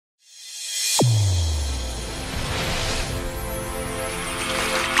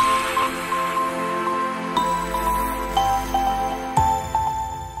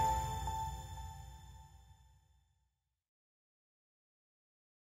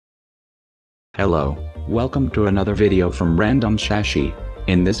Hello, welcome to another video from Random Sasi.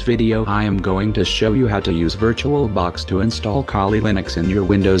 In this video I am going to show you how to use VirtualBox to install Kali Linux in your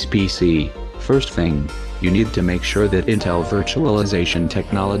Windows PC. First thing, you need to make sure that Intel virtualization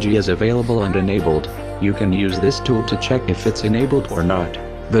technology is available and enabled. You can use this tool to check if it's enabled or not.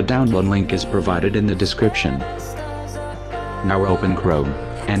 The download link is provided in the description. Now open Chrome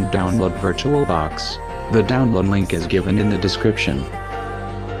and download VirtualBox. The download link is given in the description.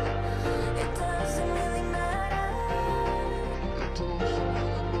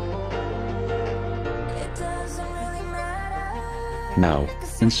 Now,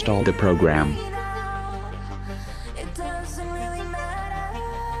 install the program.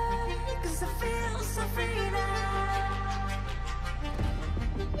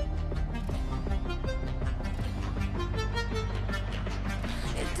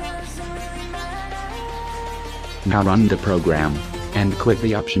 Now run the program, and click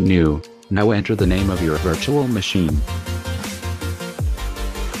the option New. Now enter the name of your virtual machine.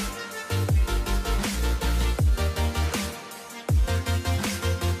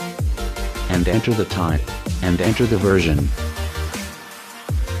 And enter the type, and enter the version.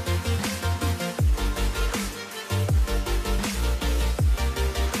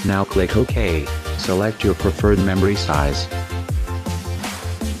 Now click OK, select your preferred memory size.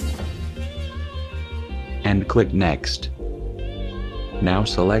 And click Next. Now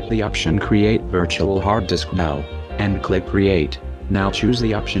select the option Create Virtual Hard Disk Now, and click Create. Now choose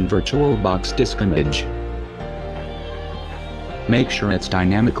the option VirtualBox Disk Image. Make sure it's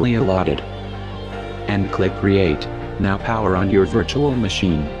dynamically allotted. And click Create. Now power on your virtual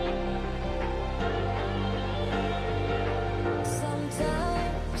machine.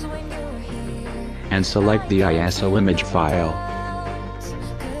 And select the ISO image file.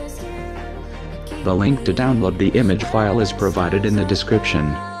 The link to download the image file is provided in the description.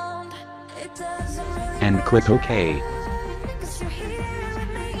 And click OK.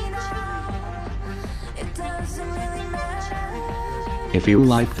 If you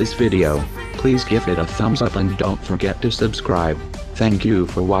like this video, please give it a thumbs up and don't forget to subscribe. Thank you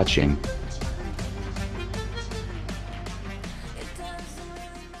for watching.